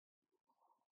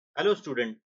Hello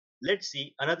student, let's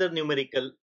see another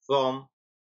numerical from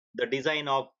the design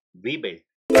of V-belt.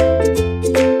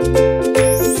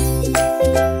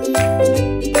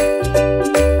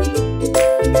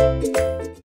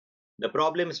 The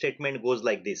problem statement goes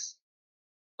like this.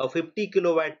 A 50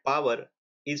 kilowatt power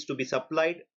is to be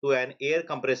supplied to an air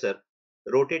compressor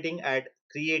rotating at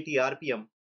 380 rpm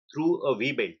through a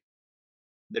V-belt.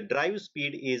 The drive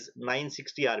speed is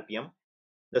 960 rpm.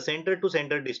 The center to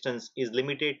center distance is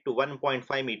limited to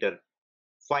 1.5 meter.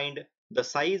 Find the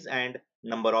size and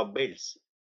number of belts.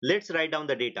 Let's write down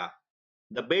the data.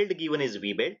 The belt given is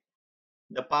V belt.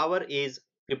 The power is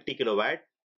 50 kilowatt.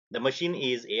 The machine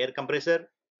is air compressor.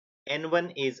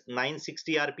 N1 is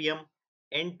 960 rpm.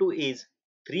 N2 is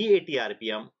 380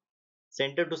 rpm.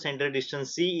 Center to center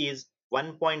distance C is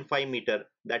 1.5 meter,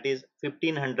 that is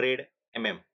 1500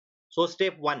 mm. So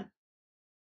step 1,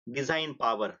 design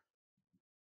power.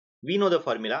 We know the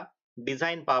formula.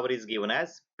 Design power is given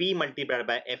as P multiplied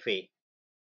by FA.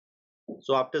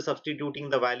 So after substituting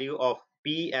the value of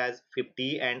P as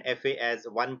 50 and FA as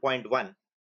 1.1,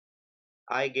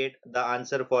 I get the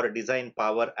answer for design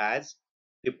power as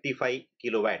 55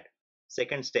 kilowatt.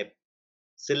 Second step,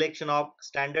 selection of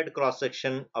standard cross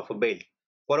section of a belt.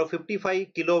 For a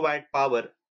 55 kilowatt power,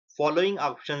 following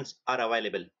options are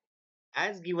available.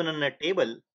 As given in a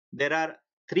table, there are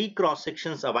 3 cross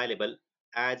sections available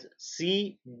as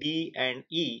C, D and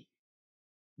E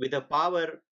with a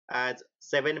power as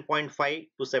 7.5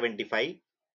 to 75,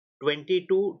 22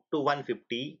 to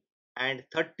 150 and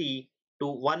 30 to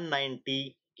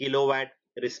 190 kilowatt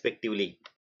respectively.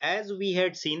 As we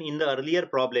had seen in the earlier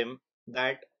problem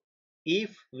that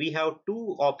if we have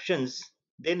two options,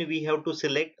 then we have to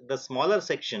select the smaller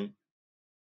section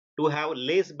to have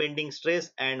less bending stress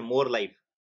and more life.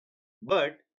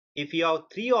 But if you have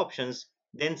three options,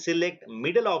 then select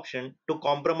middle option to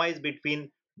compromise between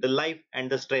the life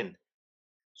and the strength.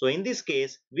 So in this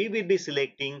case, we will be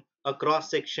selecting a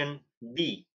cross section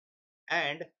D,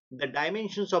 and the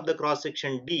dimensions of the cross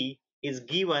section D is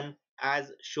given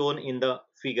as shown in the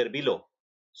figure below.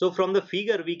 So from the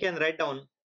figure we can write down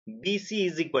BC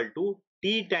is equal to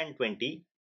T tan 20.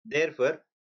 Therefore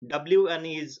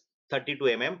W1 is 32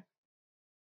 mm,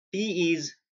 T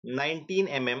is 19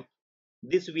 mm.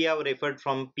 This we have referred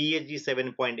from PHG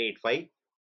 7.85.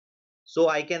 So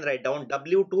I can write down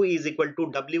W2 is equal to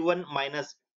W1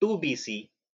 minus 2BC.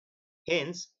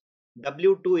 Hence,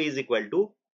 W2 is equal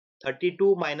to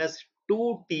 32 minus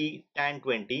 2T tan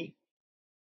 20.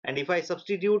 And if I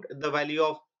substitute the value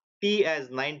of T as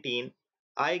 19,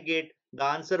 I get the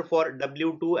answer for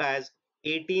W2 as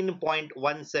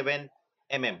 18.17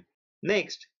 mm.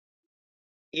 Next,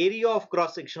 area of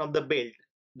cross section of the belt.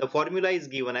 The formula is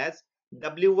given as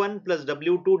W1 plus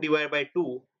W2 divided by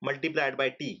 2 multiplied by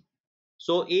T.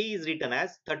 So A is written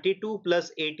as 32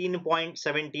 plus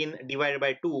 18.17 divided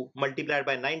by 2 multiplied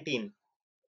by 19.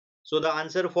 So the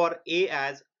answer for A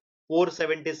as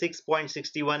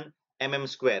 476.61 mm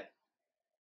square.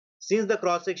 Since the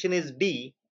cross section is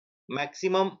D,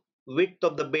 maximum width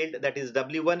of the belt, that is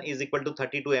W1, is equal to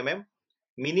 32 mm.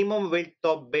 Minimum width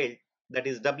of belt, that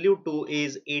is W2,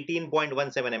 is 18.17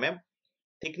 mm.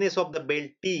 Thickness of the belt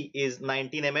T is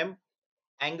 19 mm.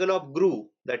 Angle of groove,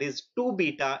 that is 2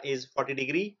 beta, is 40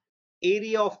 degree.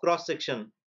 Area of cross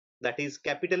section, that is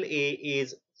capital A,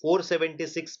 is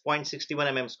 476.61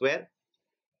 mm square.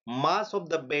 Mass of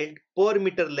the belt per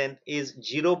meter length is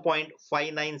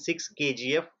 0.596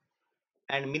 kgf,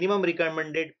 and minimum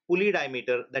recommended pulley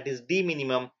diameter, that is D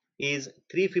minimum, is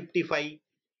 355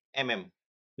 mm.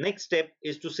 Next step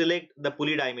is to select the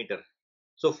pulley diameter.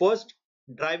 So first,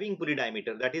 driving pulley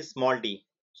diameter, that is small d.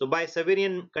 So by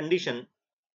Severian condition,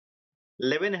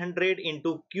 1100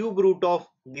 into cube root of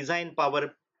design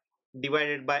power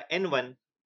divided by N1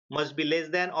 must be less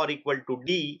than or equal to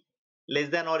D less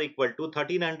than or equal to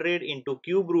 1300 into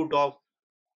cube root of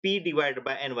P divided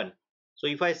by N1. So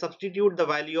if I substitute the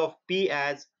value of P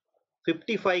as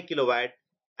 55 kilowatt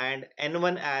and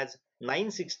N1 as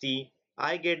 960,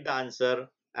 I get the answer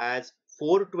as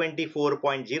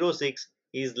 424.06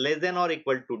 is less than or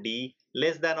equal to D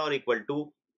less than or equal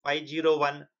to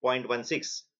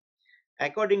 501.16.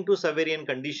 According to Severian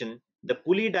condition, the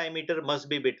pulley diameter must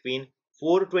be between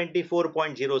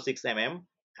 424.06 mm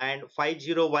and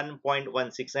 501.16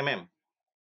 mm.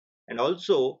 And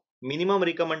also, minimum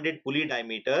recommended pulley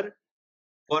diameter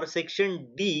for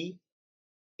section D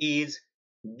is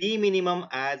D minimum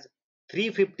as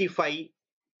 355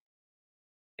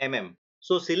 mm.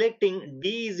 So selecting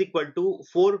D is equal to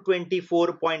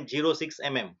 424.06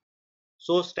 mm.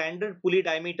 So standard pulley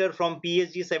diameter from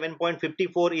PHG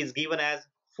 7.54 is given as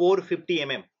 450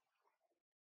 mm.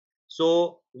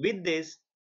 So With this,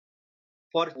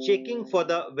 for checking for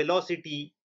the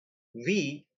velocity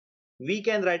v, we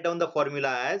can write down the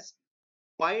formula as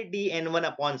pi dn1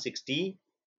 upon 60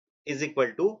 is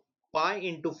equal to pi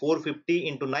into 450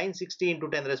 into 960 into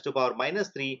 10 raised to power minus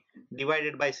 3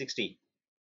 divided by 60.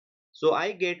 So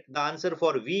I get the answer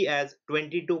for v as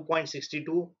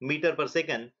 22.62 meter per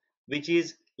second, which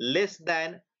is less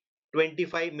than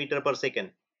 25 meter per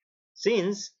second.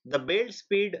 Since the belt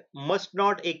speed must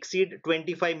not exceed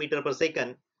 25 meter per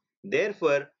second,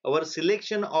 therefore our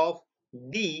selection of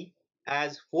D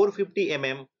as 450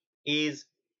 mm is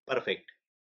perfect.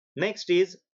 Next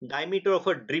is diameter of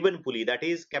a driven pulley, that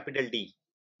is capital D.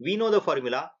 We know the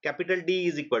formula, capital D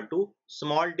is equal to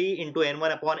small d into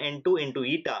n1 upon n2 into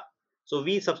eta. So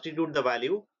we substitute the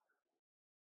value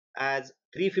as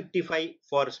 355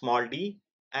 for small d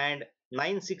and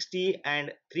 960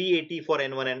 and 380 for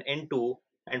n1 and n2,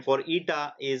 and for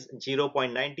eta is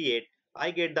 0.98.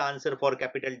 I get the answer for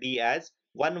capital D as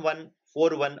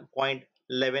 1141.11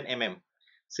 mm.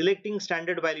 Selecting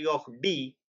standard value of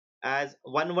D as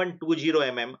 1120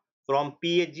 mm from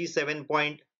PHG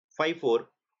 7.54.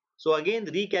 So again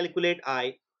recalculate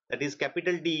I, that is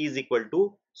capital D is equal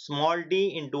to small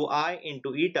d into I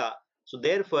into eta. So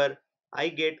therefore I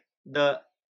get the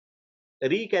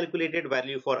recalculated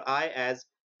value for I as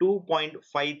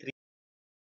 2.53.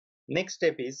 Next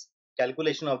step is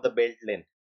calculation of the belt length,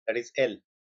 that is L.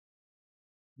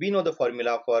 We know the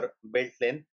formula for belt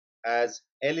length as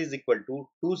L is equal to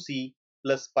 2C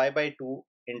plus pi by 2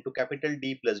 into capital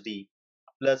D plus D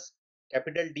plus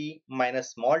capital D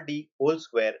minus small d whole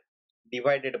square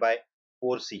divided by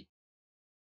 4C.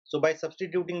 So by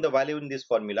substituting the value in this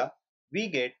formula, we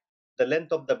get the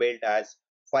length of the belt as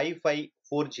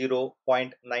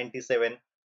 5540.97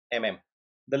 mm.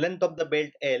 The length of the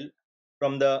belt L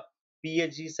from the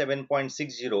PHG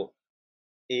 7.60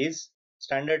 is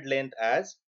standard length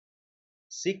as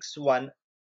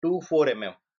 6124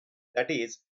 mm, that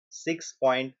is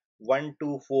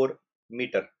 6.124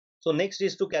 meter. So next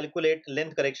is to calculate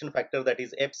length correction factor, that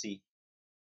is FC,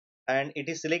 and it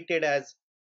is selected as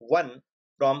 1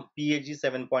 from PHG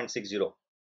 7.60.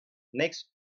 Next,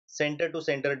 center to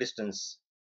center distance.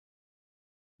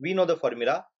 We know the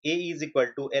formula, A is equal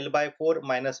to L by 4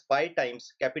 minus pi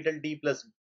times capital D plus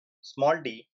small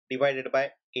d divided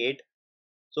by 8.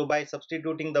 So by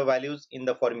substituting the values in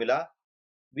the formula,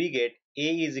 we get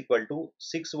A is equal to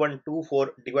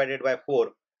 6124 divided by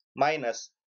 4 minus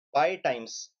pi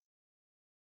times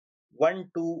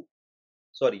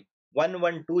 1120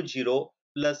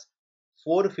 plus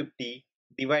 450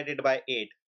 divided by 8.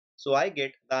 So I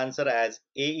get the answer as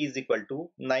A is equal to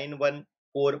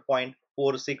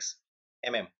 914.46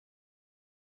 mm.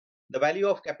 The value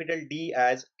of capital D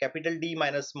as capital D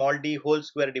minus small d whole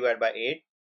square divided by 8.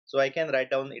 So I can write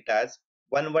down it as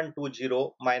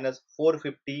 1120 minus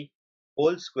 450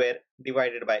 whole square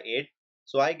divided by 8.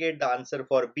 So I get the answer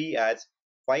for B as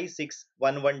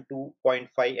 56112.5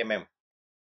 mm.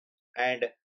 And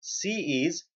C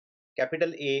is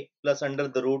capital A plus under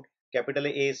the root capital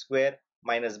A square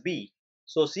minus B.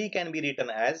 So C can be written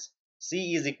as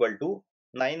C is equal to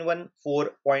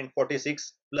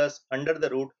 914.46 plus under the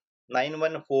root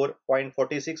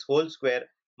 914.46 whole square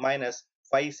minus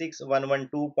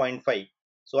 56112.5.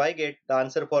 So I get the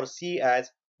answer for C as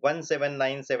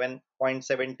 1797.71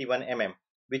 mm,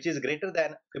 which is greater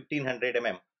than 1500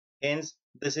 mm. Hence,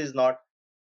 this is not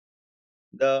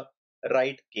the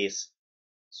right case.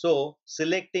 So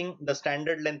selecting the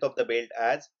standard length of the belt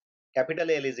as capital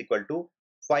L is equal to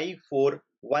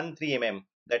 5413 mm,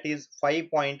 that is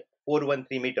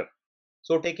 5.413 meter.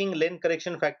 So taking length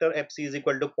correction factor FC is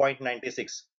equal to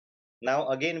 0.96. Now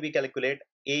again we calculate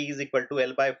A is equal to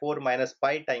L by 4 minus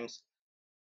pi times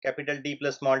capital D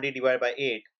plus small d divided by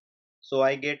 8. So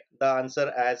I get the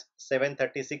answer as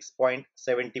 736.71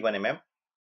 mm.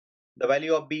 The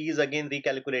value of B is again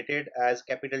recalculated as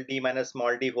capital D minus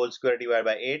small d whole square divided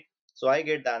by 8. So I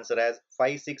get the answer as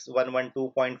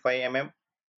 56112.5 mm,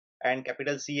 and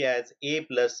capital C as A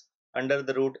plus under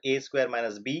the root A square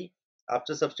minus B.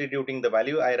 After substituting the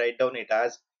value, I write down it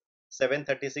as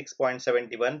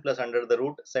 736.71 plus under the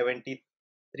root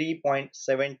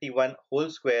 73.71 whole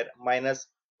square minus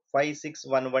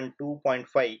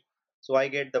 56112.5. So I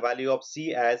get the value of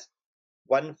C as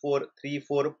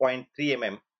 1434.3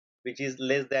 mm, which is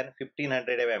less than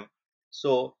 1500 mm.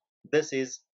 So this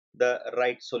is the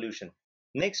right solution.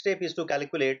 Next step is to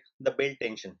calculate the belt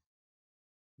tension.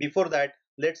 Before that,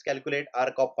 let's calculate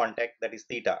arc of contact, that is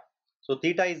theta. So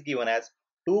theta is given as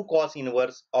 2 cos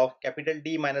inverse of capital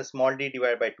D minus small d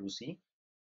divided by 2c.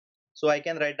 So I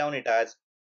can write down it as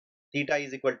theta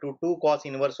is equal to 2 cos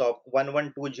inverse of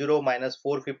 1120 minus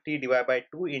 450 divided by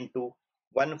 2 into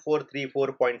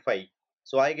 1434.5.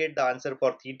 So I get the answer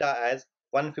for theta as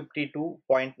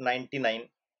 152.99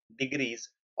 degrees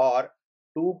or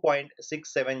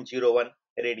 2.6701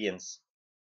 radians.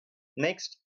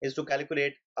 Next is to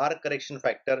calculate arc correction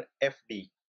factor FD.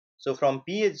 So from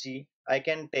PSG, I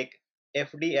can take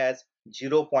FD as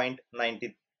 0.98.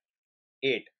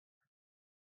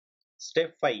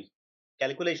 Step 5.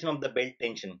 Calculation of the belt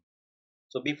tension.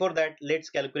 So before that, let's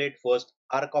calculate first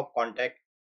arc of contact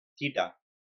theta.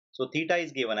 So theta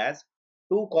is given as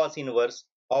 2 cos inverse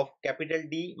of capital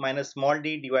D minus small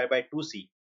d divided by 2c.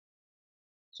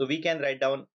 So we can write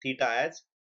down theta as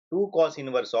 2 cos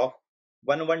inverse of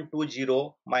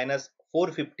 1120 minus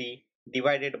 450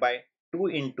 divided by 2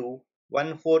 into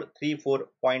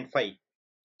 1434.5.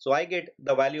 So I get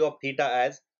the value of theta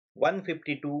as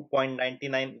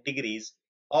 152.99 degrees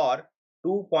or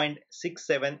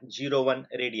 2.6701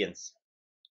 radians.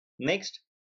 Next,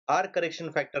 arc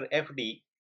correction factor FD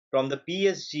from the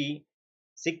PSG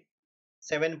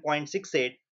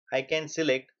 7.68, I can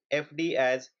select FD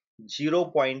as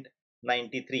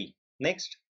 0.93.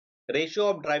 Next, ratio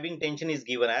of driving tension is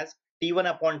given as T1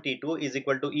 upon T2 is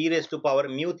equal to e raised to power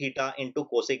mu theta into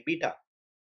cosec beta.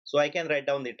 So I can write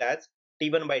down it as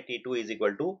T1 by T2 is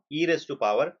equal to e raised to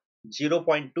power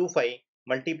 0.25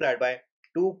 multiplied by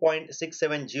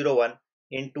 2.6701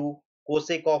 into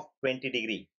cosec of 20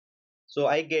 degree. So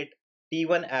I get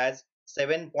T1 as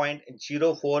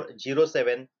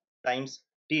 7.0407 times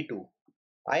T2.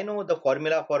 I know the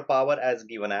formula for power as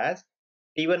given as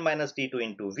T1 minus T2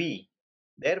 into V.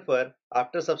 Therefore,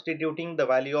 after substituting the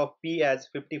value of P as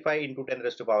 55 into 10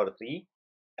 raised to power 3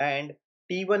 and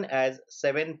T1 as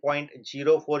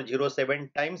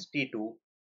 7.0407 times T2,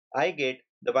 I get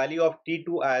the value of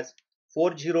T2 as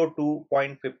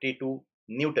 402.52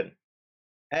 Newton.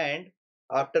 And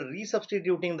after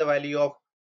resubstituting the value of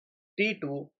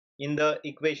T2 in the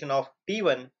equation of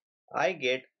T1, I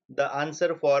get the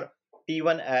answer for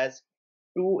T1 as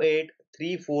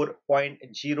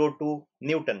 2834.02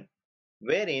 Newton,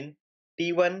 wherein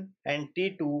T1 and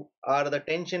T2 are the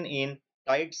tension in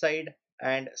tight side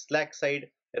and slack side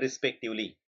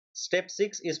respectively. Step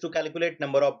 6 is to calculate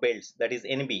number of belts, that is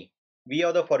NB. We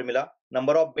have the formula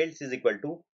number of belts is equal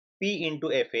to P into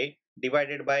FA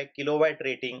divided by kilowatt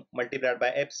rating multiplied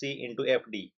by FC into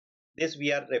FD. This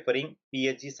we are referring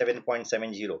PSG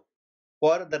 7.70.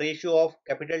 For the ratio of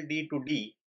capital D to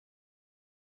D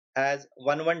as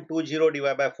 1120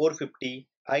 divided by 450,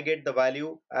 I get the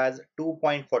value as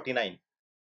 2.49.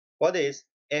 For this,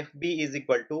 FB is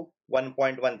equal to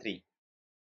 1.13.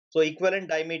 So equivalent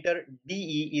diameter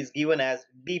DE is given as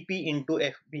DP into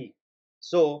FB.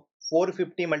 So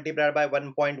 450 multiplied by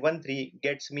 1.13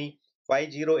 gets me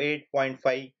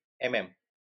 508.5 mm.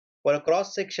 For a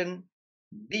cross section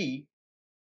D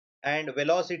and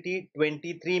velocity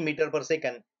 23 meter per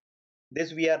second,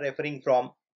 this we are referring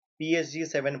from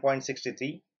PSG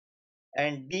 7.63,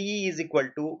 and DE is equal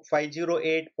to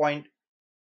 508.5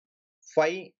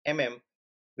 mm,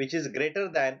 which is greater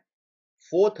than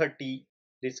 430.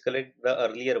 Please collect the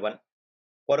earlier one.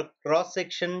 For cross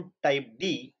section type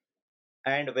D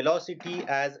and velocity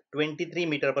as 23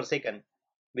 meter per second,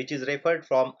 which is referred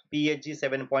from PSG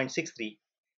 7.63,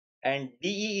 and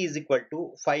DE is equal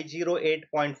to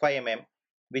 508.5 mm,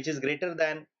 which is greater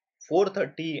than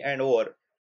 430 and over.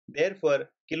 Therefore,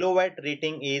 kilowatt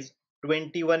rating is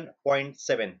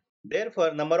 21.7.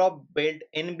 Therefore, number of belt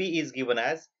NB is given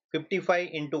as 55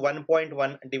 into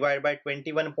 1.1 divided by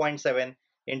 21.7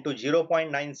 into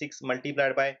 0.96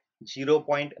 multiplied by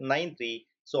 0.93.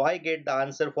 So I get the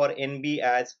answer for NB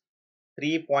as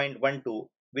 3.12,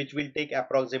 which will take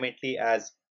approximately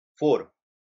as 4.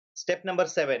 Step number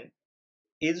 7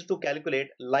 is to calculate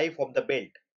life of the belt.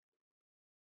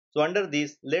 So under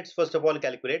this, let's first of all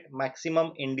calculate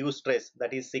maximum induced stress,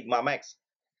 that is sigma max.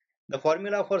 The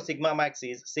formula for sigma max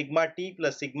is sigma T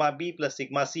plus sigma B plus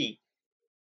sigma C.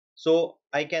 So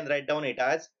I can write down it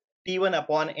as T1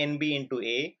 upon NB into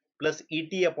A plus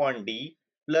ET upon D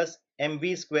plus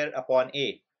MV square upon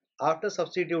A. After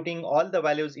substituting all the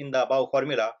values in the above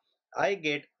formula, I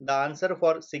get the answer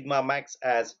for sigma max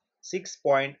as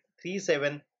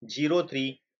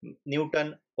 6.3703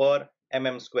 Newton per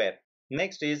mm square.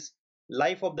 Next is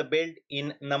life of the belt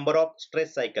in number of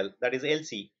stress cycle, that is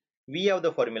LC. We have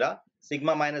the formula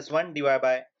sigma minus 1 divided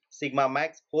by sigma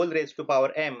max whole raised to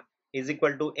power m is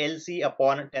equal to LC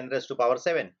upon 10 raised to power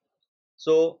 7.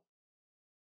 So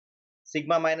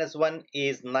sigma minus 1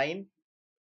 is 9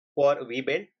 for V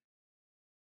belt.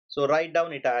 So write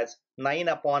down it as 9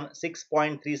 upon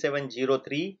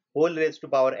 6.3703 whole raised to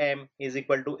power m is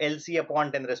equal to LC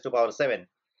upon 10 raised to power 7.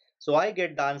 So I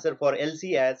get the answer for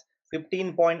LC as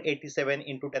 15.87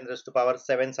 into 10 raised to power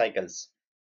 7 cycles.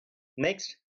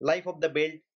 Next, life of the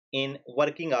belt in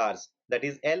working hours, that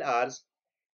is L hours.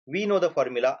 We know the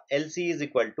formula LC is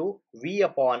equal to V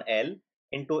upon L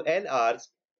into L hours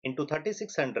into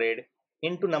 3600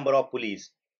 into number of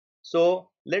pulleys. So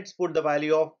let's put the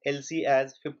value of LC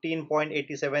as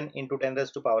 15.87 into 10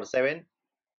 raised to power 7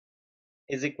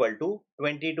 is equal to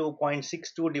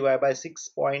 22.62 divided by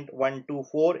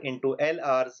 6.124 into L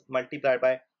hours multiplied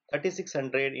by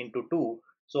 3600 into 2.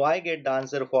 So I get the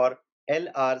answer for L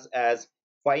hours as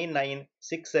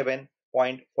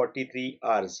 5967.43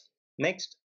 hours.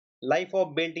 Next, life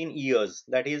of belt in years,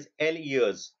 that is L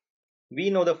years. We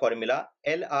know the formula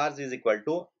L hours is equal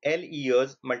to L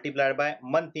years multiplied by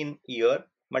month in year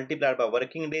multiplied by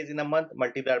working days in a month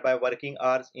multiplied by working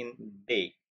hours in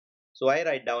day. So I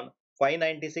write down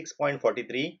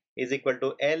 596.43 is equal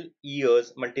to L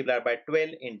years multiplied by 12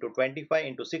 into 25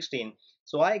 into 16.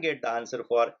 So I get the answer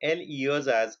for L years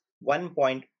as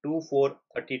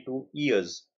 1.2432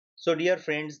 years. So dear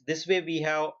friends, this way we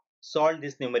have solved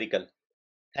this numerical.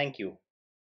 Thank you.